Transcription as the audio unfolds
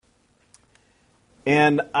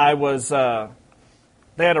and I was.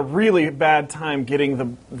 They had a really bad time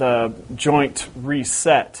getting the joint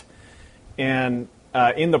reset, and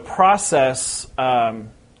in the process, I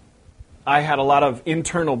had a lot of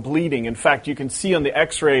internal bleeding. In fact, you can see on the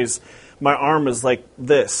X-rays, my arm is like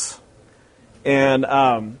this, and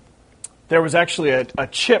there was actually a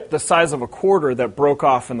chip the size of a quarter that broke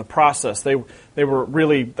off in the process. They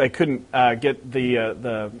couldn't get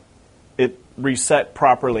it reset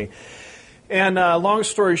properly. And long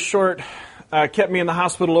story short, kept me in the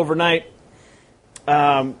hospital overnight.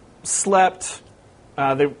 Slept.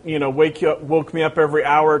 They woke me up every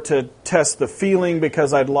hour to test the feeling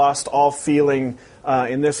because I'd lost all feeling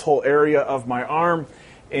in this whole area of my arm.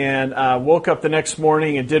 And woke up the next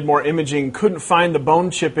morning and did more imaging. Couldn't find the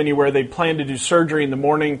bone chip anywhere. They planned to do surgery in the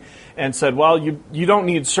morning and said, well, you don't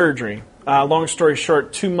need surgery. Long story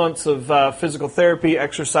short, 2 months of physical therapy,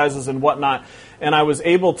 exercises, and whatnot. And I was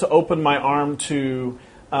able to open my arm to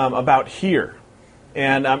about here.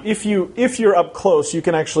 And if you're up close, you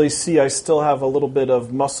can actually see I still have a little bit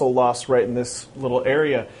of muscle loss right in this little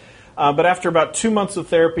area. But after about 2 months of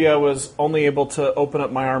therapy, I was only able to open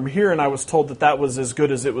up my arm here, and I was told that was as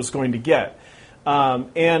good as it was going to get.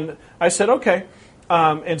 And I said, okay.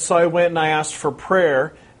 And so I went and I asked for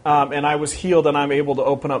prayer, and I was healed, and I'm able to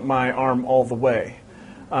open up my arm all the way.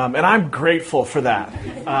 And I'm grateful for that.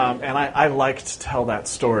 And I like to tell that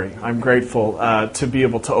story. I'm grateful to be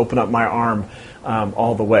able to open up my arm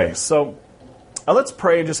all the way. So let's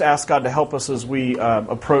pray and just ask God to help us as we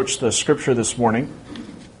approach the Scripture this morning.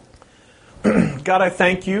 God, I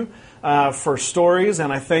thank you for stories,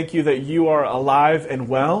 and I thank you that you are alive and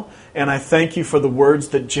well, and I thank you for the words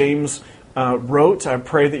that James wrote. I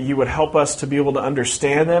pray that you would help us to be able to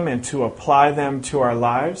understand them and to apply them to our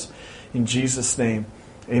lives. In Jesus' name,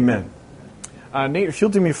 amen. Nate, if you'll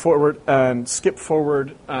do me forward and skip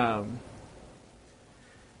forward.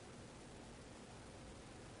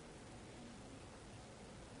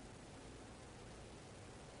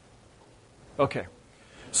 Okay.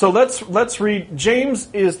 So let's read. James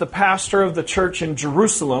is the pastor of the church in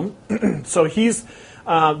Jerusalem. So he's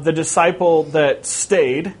the disciple that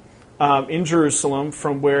stayed in Jerusalem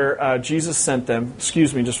from where Jesus sent them.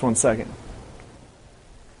 Excuse me just one second.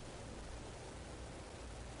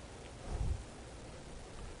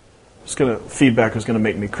 Feedback was going to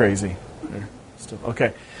make me crazy.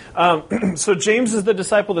 Okay. So James is the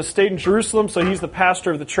disciple that stayed in Jerusalem, so he's the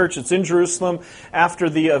pastor of the church that's in Jerusalem after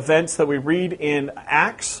the events that we read in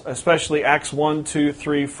Acts, especially Acts 1, 2,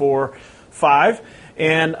 3, 4, 5.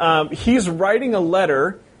 And he's writing a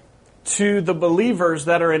letter to the believers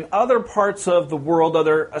that are in other parts of the world,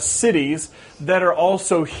 other cities, that are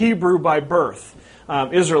also Hebrew by birth,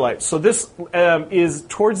 Israelites. So this is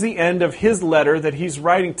towards the end of his letter that he's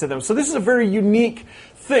writing to them. So this is a very unique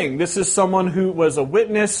thing. This is someone who was a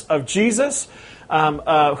witness of Jesus,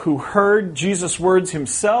 who heard Jesus' words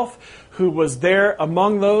himself, who was there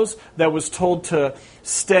among those that was told to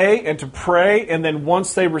stay and to pray, and then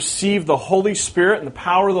once they received the Holy Spirit and the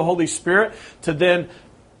power of the Holy Spirit, to then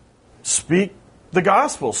speak the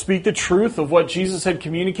gospel, speak the truth of what Jesus had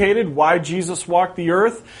communicated, why Jesus walked the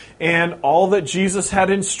earth, and all that Jesus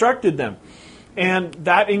had instructed them. And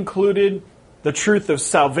that included the truth of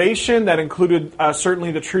salvation, that included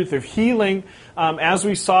certainly the truth of healing, as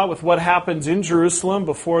we saw with what happens in Jerusalem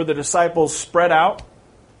before the disciples spread out.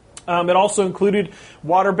 It also included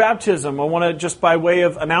water baptism. I want to, just by way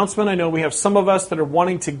of announcement, I know we have some of us that are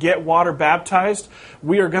wanting to get water baptized.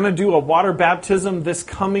 We are going to do a water baptism this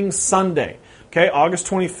coming Sunday. Okay, August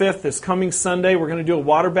 25th, this coming Sunday, we're going to do a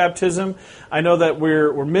water baptism. I know that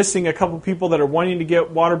we're missing a couple people that are wanting to get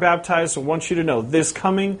water baptized, so I want you to know, this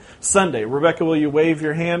coming Sunday. Rebecca, will you wave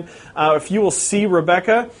your hand? If you will see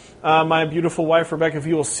Rebecca, my beautiful wife, Rebecca, if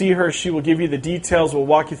you will see her, she will give you the details. We'll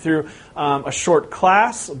walk you through a short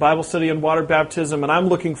class, a Bible study on water baptism, and I'm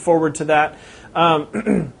looking forward to that.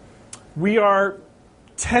 We are,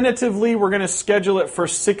 tentatively, we're going to schedule it for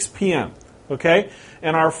 6 p.m., okay?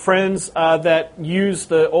 And our friends that use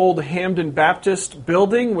the old Hamden Baptist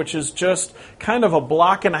building, which is just kind of a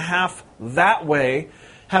block and a half that way,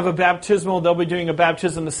 have a baptismal. They'll be doing a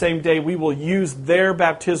baptism the same day. We will use their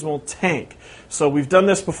baptismal tank. So we've done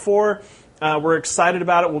this before. We're excited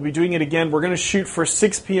about it. We'll be doing it again. We're going to shoot for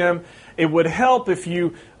 6 p.m. It would help if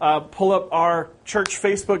you pull up our church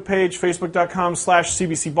Facebook page,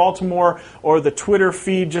 facebook.com/CBC Baltimore, or the Twitter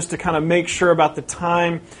feed, just to kind of make sure about the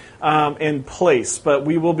time and place. But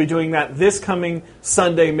we will be doing that this coming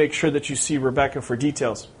Sunday. Make sure that you see Rebecca for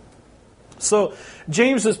details. So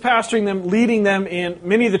James is pastoring them, leading them in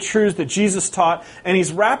many of the truths that Jesus taught, and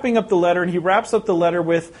he's wrapping up the letter, and he wraps up the letter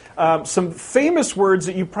with some famous words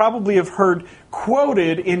that you probably have heard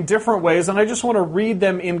quoted in different ways, and I just want to read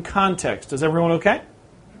them in context. Is everyone okay?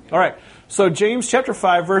 All right. So James chapter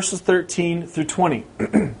 5, verses 13 through 20.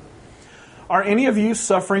 Are any of you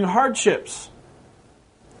suffering hardships?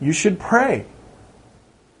 You should pray.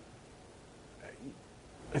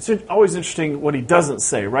 It's always interesting what he doesn't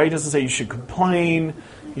say, right? He doesn't say you should complain,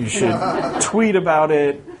 you should tweet about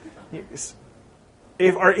it.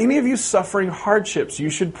 Are any of you suffering hardships? You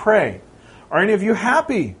should pray. Are any of you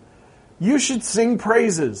happy? You should sing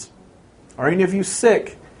praises. Are any of you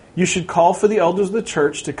sick? You should call for the elders of the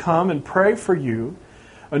church to come and pray for you,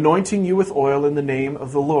 anointing you with oil in the name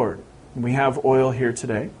of the Lord. And we have oil here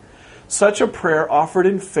today. Such a prayer offered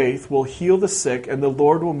in faith will heal the sick, and the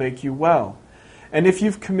Lord will make you well. And if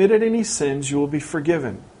you've committed any sins, you will be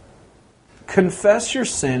forgiven. Confess your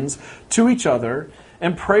sins to each other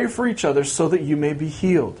and pray for each other so that you may be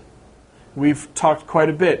healed. We've talked quite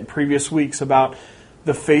a bit in previous weeks about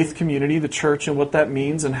the faith community, the church, and what that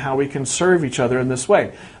means and how we can serve each other in this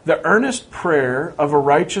way. The earnest prayer of a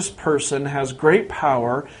righteous person has great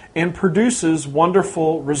power and produces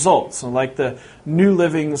wonderful results. And like the New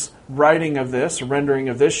Living's writing of this, rendering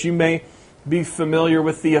of this, you may be familiar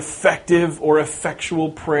with the effective or effectual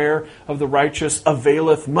prayer of the righteous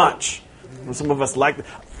availeth much. Some of us like that.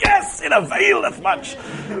 Yes, it availeth much.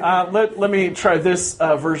 Let me try this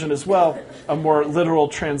version as well, a more literal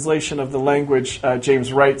translation of the language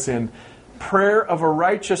James writes in. Prayer of a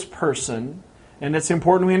righteous person, and it's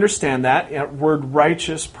important we understand that. Word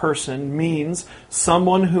righteous person means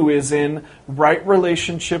someone who is in right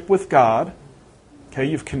relationship with God. Okay,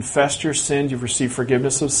 you've confessed your sins, you've received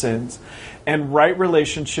forgiveness of sins, and right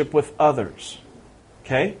relationship with others.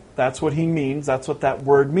 Okay, that's what he means. That's what that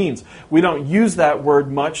word means. We don't use that word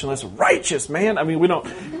much unless righteous, man. I mean, we don't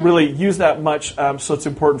really use that much, so it's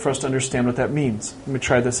important for us to understand what that means. Let me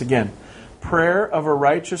try this again. Prayer of a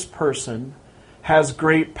righteous person has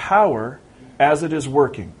great power as it is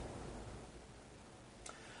working.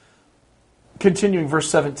 Continuing, verse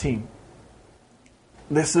 17.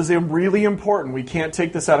 This is really important. We can't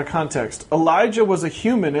take this out of context. Elijah was a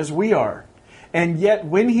human as we are. And yet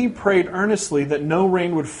when he prayed earnestly that no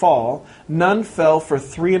rain would fall, none fell for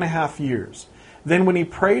 3.5 years. Then when he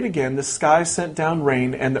prayed again, the sky sent down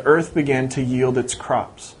rain and the earth began to yield its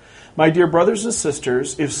crops. My dear brothers and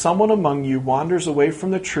sisters, if someone among you wanders away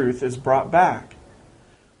from the truth is brought back,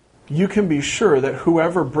 you can be sure that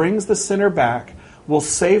whoever brings the sinner back will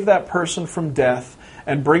save that person from death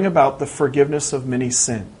and bring about the forgiveness of many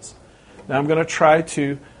sins. Now I'm going to try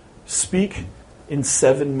to speak in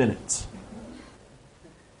 7 minutes.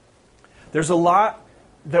 There's a lot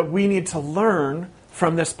that we need to learn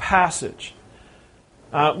from this passage.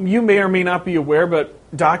 You may or may not be aware, but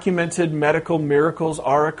documented medical miracles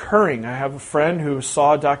are occurring. I have a friend who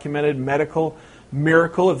saw a documented medical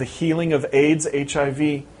miracle of the healing of AIDS, HIV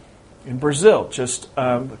in Brazil just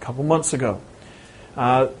a couple months ago.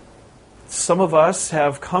 Some of us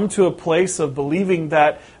have come to a place of believing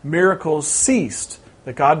that miracles ceased,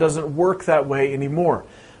 that God doesn't work that way anymore.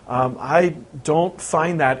 I don't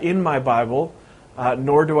find that in my Bible,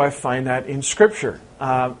 nor do I find that in Scripture.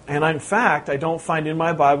 And in fact, I don't find in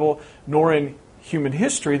my Bible, nor in human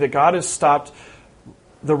history, that God has stopped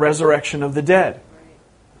the resurrection of the dead.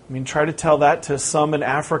 I mean, try to tell that to some in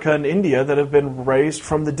Africa and India that have been raised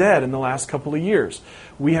from the dead in the last couple of years.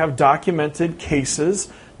 We have documented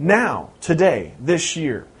cases now, today, this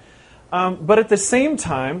year. But at the same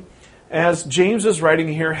time, as James is writing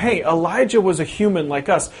here, hey, Elijah was a human like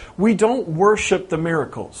us. We don't worship the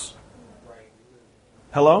miracles.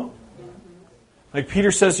 Hello? Like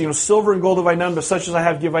Peter says, silver and gold have I none, but such as I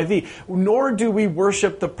have give I thee. Nor do we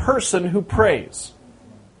worship the person who prays.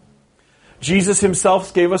 Jesus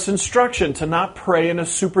himself gave us instruction to not pray in a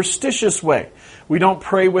superstitious way. We don't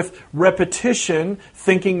pray with repetition,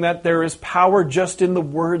 thinking that there is power just in the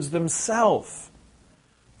words themselves.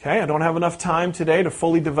 Okay, I don't have enough time today to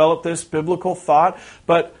fully develop this biblical thought,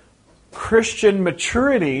 but Christian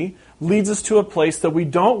maturity leads us to a place that we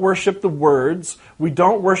don't worship the words, we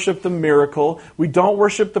don't worship the miracle, we don't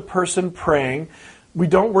worship the person praying, we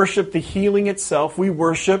don't worship the healing itself, we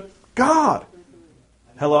worship God.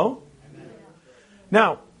 Hello?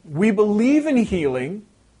 Now, we believe in healing,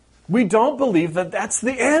 we don't believe that that's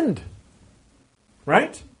the end.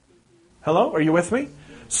 Right? Hello? Are you with me?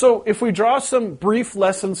 So if we draw some brief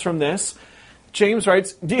lessons from this, James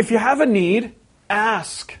writes, if you have a need,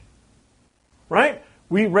 ask. Right?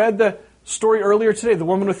 We read the story earlier today, the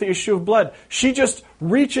woman with the issue of blood. She just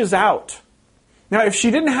reaches out. Now, if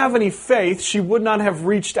she didn't have any faith, she would not have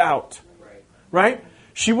reached out. Right?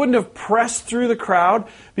 She wouldn't have pressed through the crowd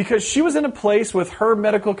because she was in a place with her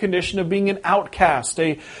medical condition of being an outcast,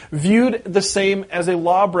 viewed the same as a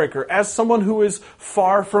lawbreaker, as someone who is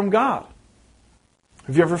far from God.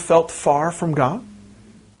 Have you ever felt far from God?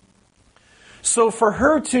 So for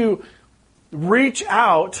her to reach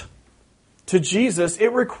out to Jesus,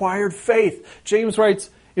 it required faith. James writes,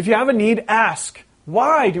 if you have a need, ask.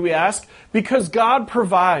 Why do we ask? Because God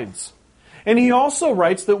provides. And he also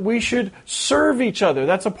writes that we should serve each other.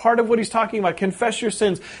 That's a part of what he's talking about. Confess your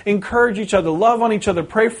sins, encourage each other, love on each other,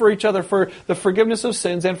 pray for each other for the forgiveness of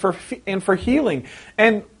sins and for healing.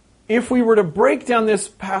 And if we were to break down this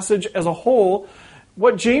passage as a whole,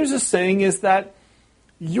 what James is saying is that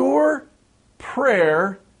your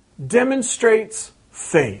prayer demonstrates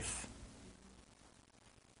faith.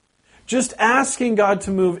 Just asking God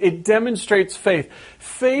to move, it demonstrates faith.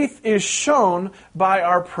 Faith is shown by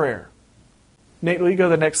our prayer. Nate, will you go to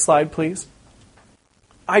the next slide, please?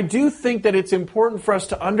 I do think that it's important for us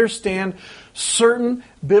to understand certain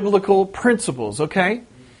biblical principles, okay?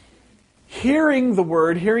 Hearing the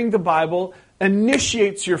Word, hearing the Bible,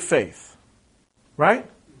 initiates your faith, right?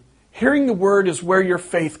 Hearing the Word is where your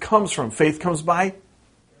faith comes from. Faith comes by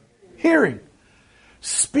hearing.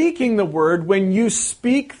 Speaking the Word, when you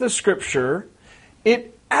speak the Scripture,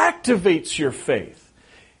 it activates your faith.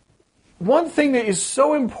 One thing that is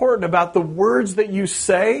so important about the words that you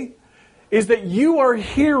say is that you are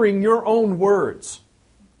hearing your own words.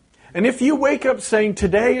 And if you wake up saying,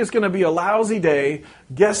 today is going to be a lousy day,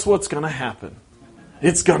 guess what's going to happen?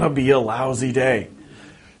 It's going to be a lousy day.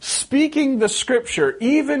 Speaking the Scripture,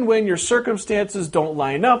 even when your circumstances don't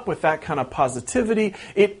line up with that kind of positivity,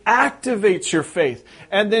 it activates your faith.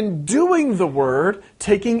 And then doing the Word,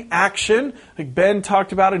 taking action, like Ben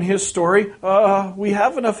talked about in his story, we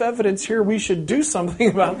have enough evidence here, we should do something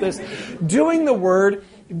about this. Doing the Word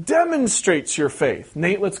demonstrates your faith.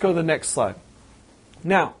 Nate, let's go to the next slide.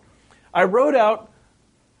 Now, I wrote out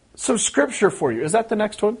some Scripture for you. Is that the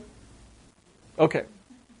next one? Okay.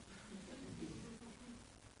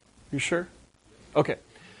 You sure? Okay.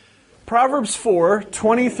 Proverbs 4,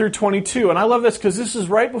 20 through 22. And I love this because this is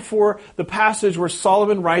right before the passage where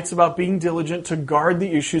Solomon writes about being diligent to guard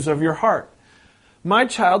the issues of your heart. My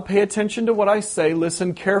child, pay attention to what I say.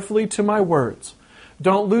 Listen carefully to my words.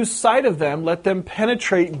 Don't lose sight of them. Let them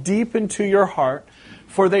penetrate deep into your heart,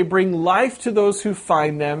 for they bring life to those who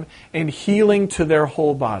find them and healing to their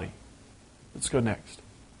whole body. Let's go next.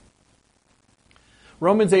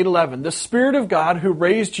 Romans 8:11, the Spirit of God who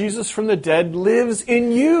raised Jesus from the dead lives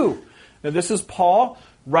in you. Now this is Paul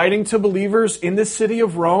writing to believers in the city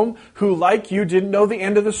of Rome who, like you, didn't know the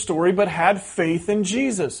end of the story but had faith in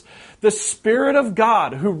Jesus. The Spirit of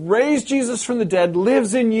God who raised Jesus from the dead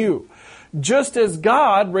lives in you. Just as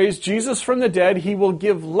God raised Jesus from the dead, He will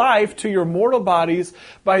give life to your mortal bodies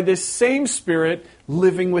by this same Spirit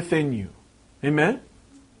living within you. Amen?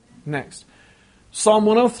 Next. Psalm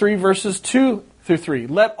 103 verses 2 through 3.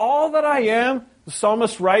 Let all that I am, the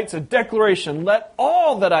psalmist writes a declaration, let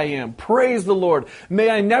all that I am praise the Lord. May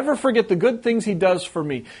I never forget the good things He does for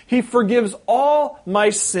me. He forgives all my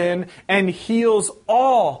sin and heals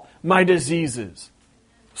all my diseases.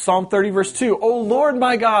 Psalm 30 verse 2. O Lord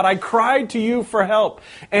my God, I cried to you for help,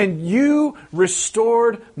 and you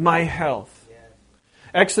restored my health.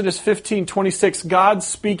 Exodus 15:26. God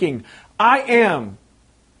speaking, I am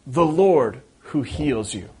the Lord who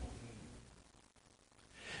heals you.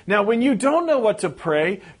 Now, when you don't know what to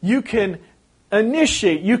pray, you can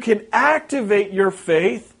initiate, you can activate your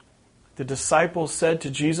faith. The disciples said to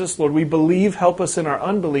Jesus, Lord, we believe, help us in our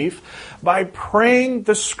unbelief, by praying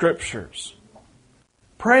the Scriptures.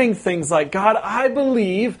 Praying things like, God, I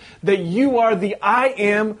believe that you are the I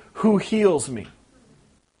am who heals me.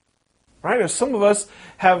 Right? As some of us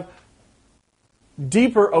have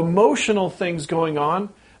deeper emotional things going on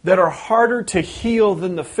that are harder to heal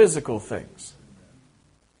than the physical things.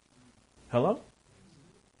 Hello?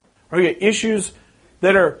 Or you get issues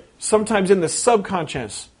that are sometimes in the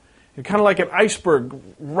subconscious, and kind of like an iceberg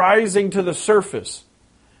rising to the surface.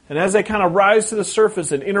 And as they kind of rise to the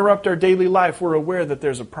surface and interrupt our daily life, we're aware that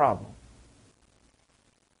there's a problem.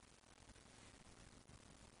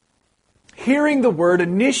 Hearing the Word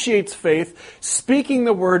initiates faith. Speaking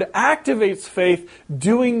the Word activates faith.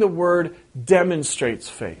 Doing the Word demonstrates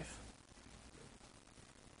faith.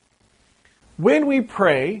 When we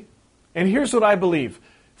pray, and here's what I believe,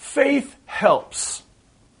 faith helps.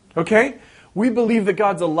 Okay? We believe that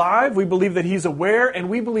God's alive, we believe that He's aware, and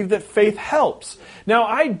we believe that faith helps. Now,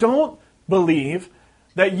 I don't believe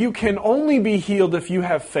that you can only be healed if you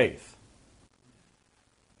have faith.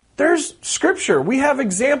 There's Scripture. We have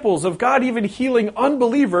examples of God even healing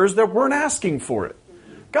unbelievers that weren't asking for it.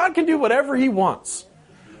 God can do whatever He wants.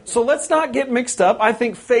 So let's not get mixed up. I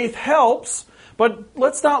think faith helps, but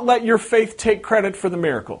let's not let your faith take credit for the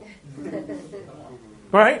miracle.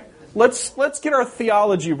 Right? Let's get our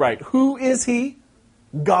theology right. Who is He?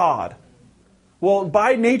 God. Well,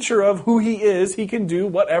 by nature of who He is, He can do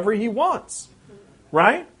whatever He wants.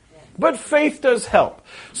 Right? But faith does help.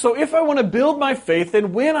 So if I want to build my faith,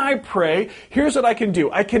 then when I pray, here's what I can do.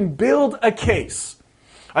 I can build a case.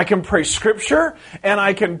 I can pray Scripture, and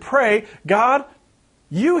I can pray, God,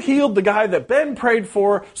 You healed the guy that Ben prayed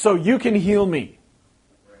for, so You can heal me.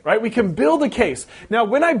 Right? We can build a case. Now,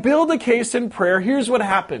 when I build a case in prayer, here's what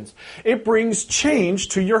happens. It brings change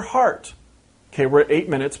to your heart. Okay, we're at 8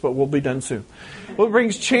 minutes, but we'll be done soon. Well, it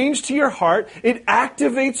brings change to your heart. It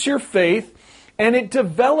activates your faith, and it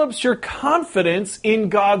develops your confidence in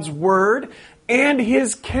God's Word and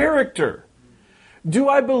His character. Do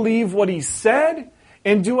I believe what He said?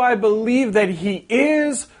 And do I believe that He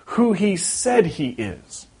is who He said He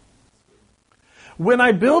is? When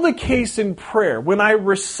I build a case in prayer, when I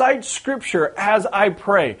recite Scripture as I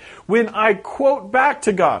pray, when I quote back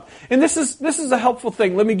to God, and this is a helpful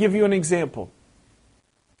thing. Let me give you an example.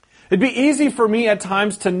 It'd be easy for me at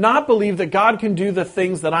times to not believe that God can do the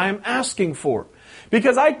things that I am asking for,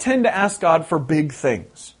 because I tend to ask God for big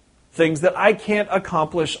things. Things that I can't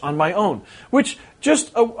accomplish on my own. Which,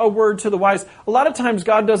 just a word to the wise, a lot of times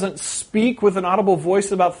God doesn't speak with an audible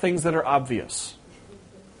voice about things that are obvious.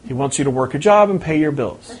 He wants you to work a job and pay your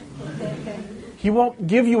bills. He won't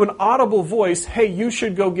give you an audible voice, hey, you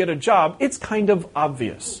should go get a job. It's kind of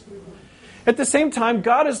obvious. At the same time,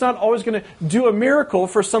 God is not always going to do a miracle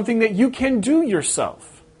for something that you can do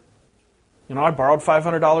yourself. You know, I borrowed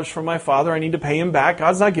 $500 from my father. I need to pay him back.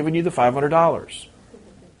 God's not giving you the $500.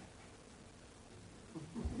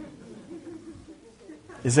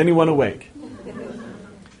 Is anyone awake?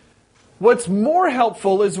 What's more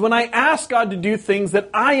helpful is when I ask God to do things that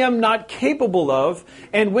I am not capable of,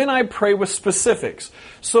 and when I pray with specifics.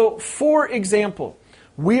 So, for example,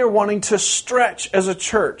 we are wanting to stretch as a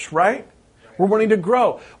church, right? We're wanting to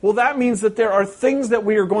grow. Well, that means that there are things that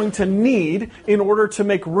we are going to need in order to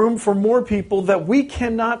make room for more people that we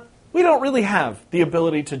don't really have the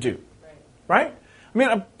ability to do. Right? I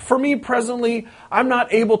mean, for me presently, I'm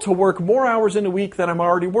not able to work more hours in a week than I'm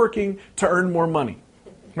already working to earn more money.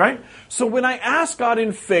 Right? So when I ask God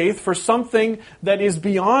in faith for something that is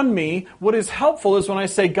beyond me, what is helpful is when I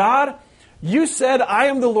say, God, You said I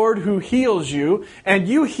am the Lord who heals you, and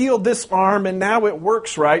You healed this arm, and now it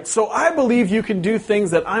works right. So I believe You can do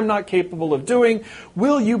things that I'm not capable of doing.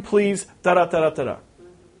 Will You please da-da-da-da-da-da?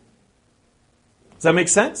 Does that make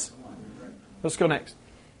sense? Let's go next.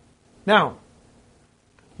 Now,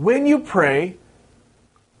 when you pray,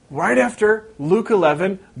 right after Luke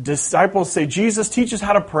 11, disciples say, Jesus, teach us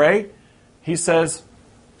how to pray. He says,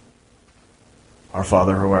 Our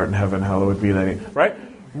Father who art in heaven, hallowed be Thy name. Right?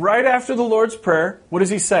 Right after the Lord's Prayer, what does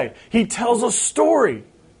He say? He tells a story.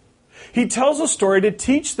 He tells a story to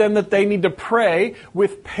teach them that they need to pray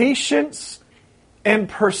with patience and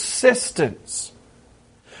persistence.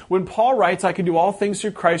 When Paul writes, I can do all things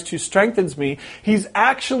through Christ who strengthens me, he's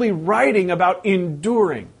actually writing about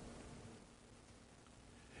enduring.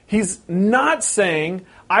 He's not saying,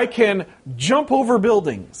 I can jump over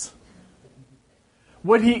buildings.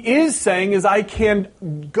 What he is saying is I can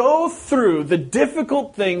go through the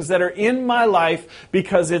difficult things that are in my life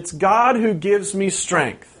because it's God who gives me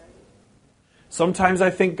strength. Sometimes I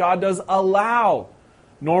think God does allow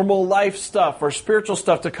normal life stuff or spiritual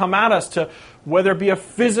stuff to come at us, to whether it be a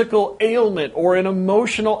physical ailment or an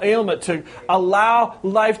emotional ailment, to allow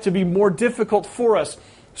life to be more difficult for us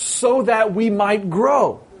so that we might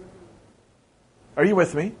grow. Are you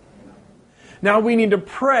with me? Now we need to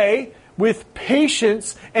pray with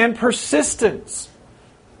patience and persistence.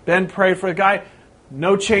 Ben prayed for a guy,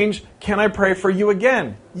 no change. Can I pray for you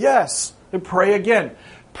again? Yes. Then pray again.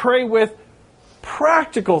 Pray with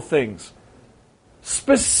practical things,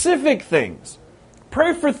 specific things.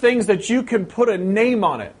 Pray for things that you can put a name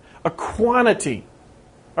on it, a quantity.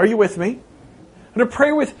 Are you with me? I'm going to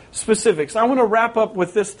pray with specifics. I want to wrap up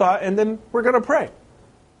with this thought, and then we're going to pray.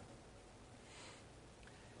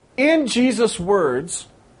 In Jesus' words,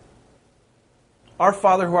 Our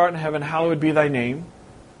Father who art in heaven, hallowed be Thy name,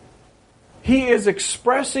 He is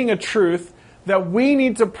expressing a truth that we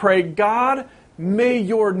need to pray, God, may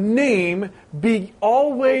Your name be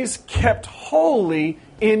always kept holy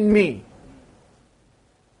in me.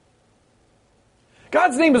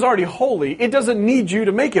 God's name is already holy. It doesn't need you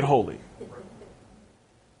to make it holy.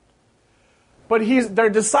 But their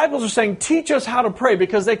disciples are saying, teach us how to pray,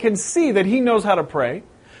 because they can see that he knows how to pray.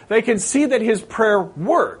 They can see that his prayer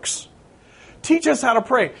works. Teach us how to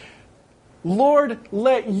pray. Lord,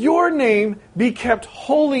 let your name be kept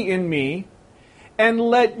holy in me, and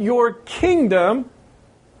let your kingdom,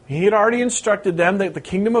 he had already instructed them that the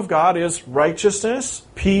kingdom of God is righteousness,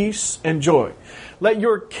 peace, and joy. Let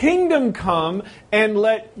your kingdom come, and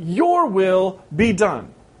let your will be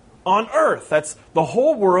done on earth. That's the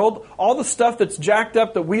whole world, all the stuff that's jacked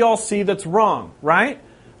up that we all see that's wrong, right?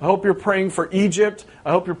 I hope you're praying for Egypt.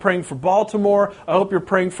 I hope you're praying for Baltimore. I hope you're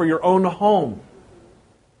praying for your own home.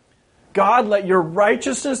 God, let your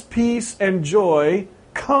righteousness, peace, and joy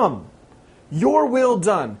come. Your will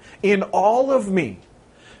done in all of me.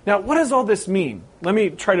 Now, what does all this mean? Let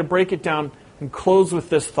me try to break it down and close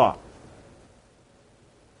with this thought.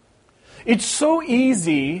 It's so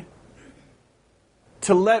easy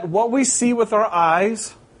to let what we see with our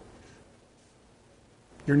eyes,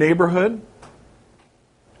 your neighborhood,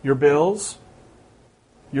 your bills,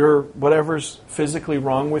 your whatever's physically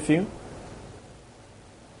wrong with you,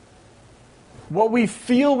 what we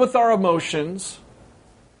feel with our emotions,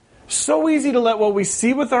 so easy to let what we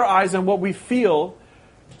see with our eyes and what we feel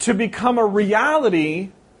to become a reality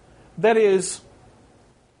that is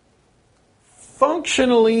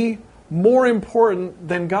functionally more important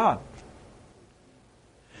than God.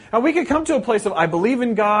 Now, we could come to a place of, I believe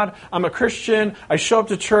in God, I'm a Christian, I show up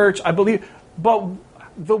to church, I believe, but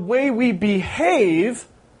the way we behave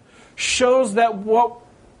shows that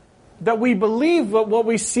we believe that what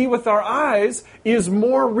we see with our eyes is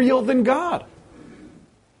more real than God.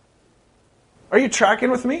 Are you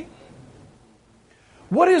tracking with me?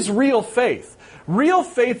 What is real faith? Real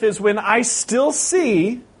faith is when I still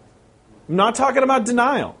see, I'm not talking about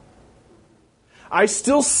denial. I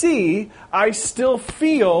still see, I still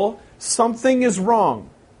feel something is wrong.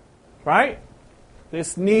 Right?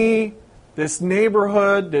 This knee, this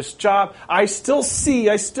neighborhood, this job. I still see,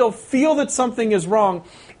 I still feel that something is wrong.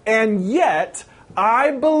 And yet,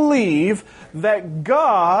 I believe that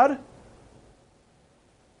God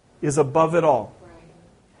is above it all.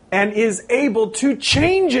 And is able to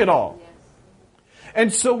change it all.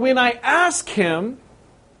 And so when I ask Him,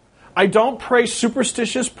 I don't pray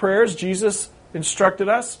superstitious prayers, Jesus instructed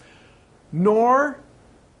us, nor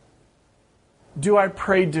do I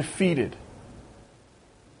pray defeated.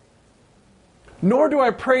 Nor do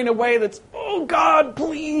I pray in a way that's, oh God,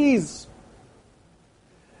 please.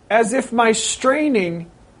 As if my straining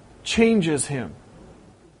changes Him.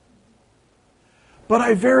 But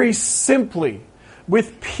I very simply,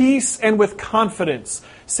 with peace and with confidence,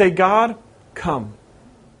 say, God, come.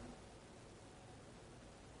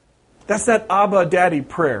 That's that Abba Daddy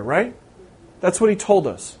prayer, right? That's what He told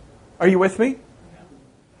us. Are you with me?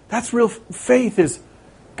 That's real faith, is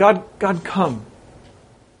God, come.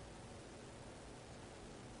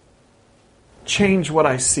 Change what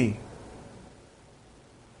I see.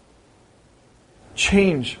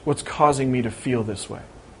 Change what's causing me to feel this way.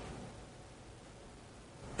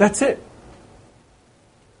 That's it.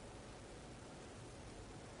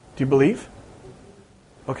 Do you believe?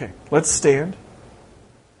 Okay, let's stand.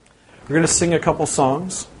 We're going to sing a couple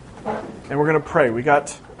songs, and we're going to pray.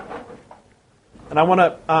 And I want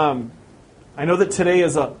to, I know that today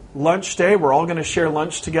is a lunch day. We're all going to share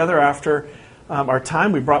lunch together after our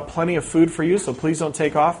time. We brought plenty of food for you, so please don't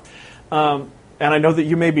take off. And I know that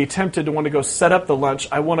you may be tempted to want to go set up the lunch.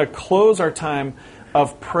 I want to close our time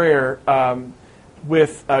of prayer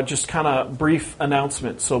with just kind of brief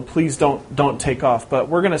announcements. So please don't take off. But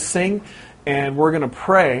we're going to sing and we're going to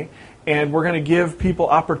pray and we're going to give people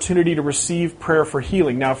opportunity to receive prayer for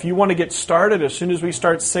healing. Now, if you want to get started as soon as we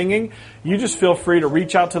start singing, you just feel free to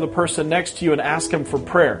reach out to the person next to you and ask them for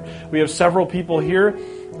prayer. We have several people here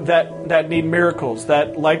that need miracles,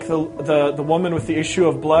 that like the woman with the issue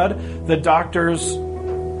of blood, the doctor's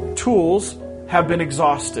tools have been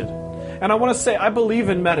exhausted. And I want to say, I believe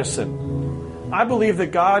in medicine. I believe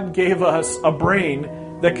that God gave us a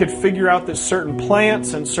brain that could figure out that certain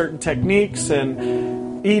plants and certain techniques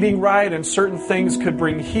and eating right and certain things could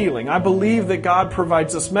bring healing. I believe that God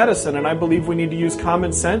provides us medicine, and I believe we need to use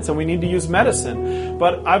common sense and we need to use medicine.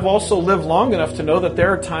 But I've also lived long enough to know that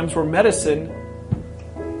there are times where medicine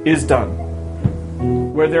is done,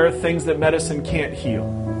 where there are things that medicine can't heal.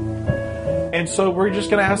 And so we're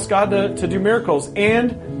just going to ask God to do miracles.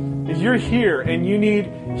 And if you're here and you need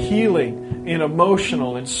healing in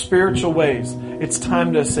emotional and spiritual ways, it's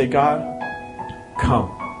time to say, God,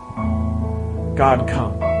 come. God,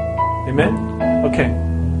 come. Amen? Okay.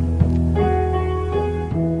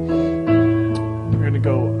 We're going to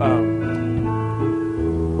go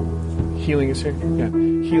Healing is here? Yeah.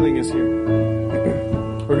 Healing is here.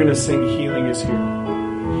 We're going to sing Healing is Here.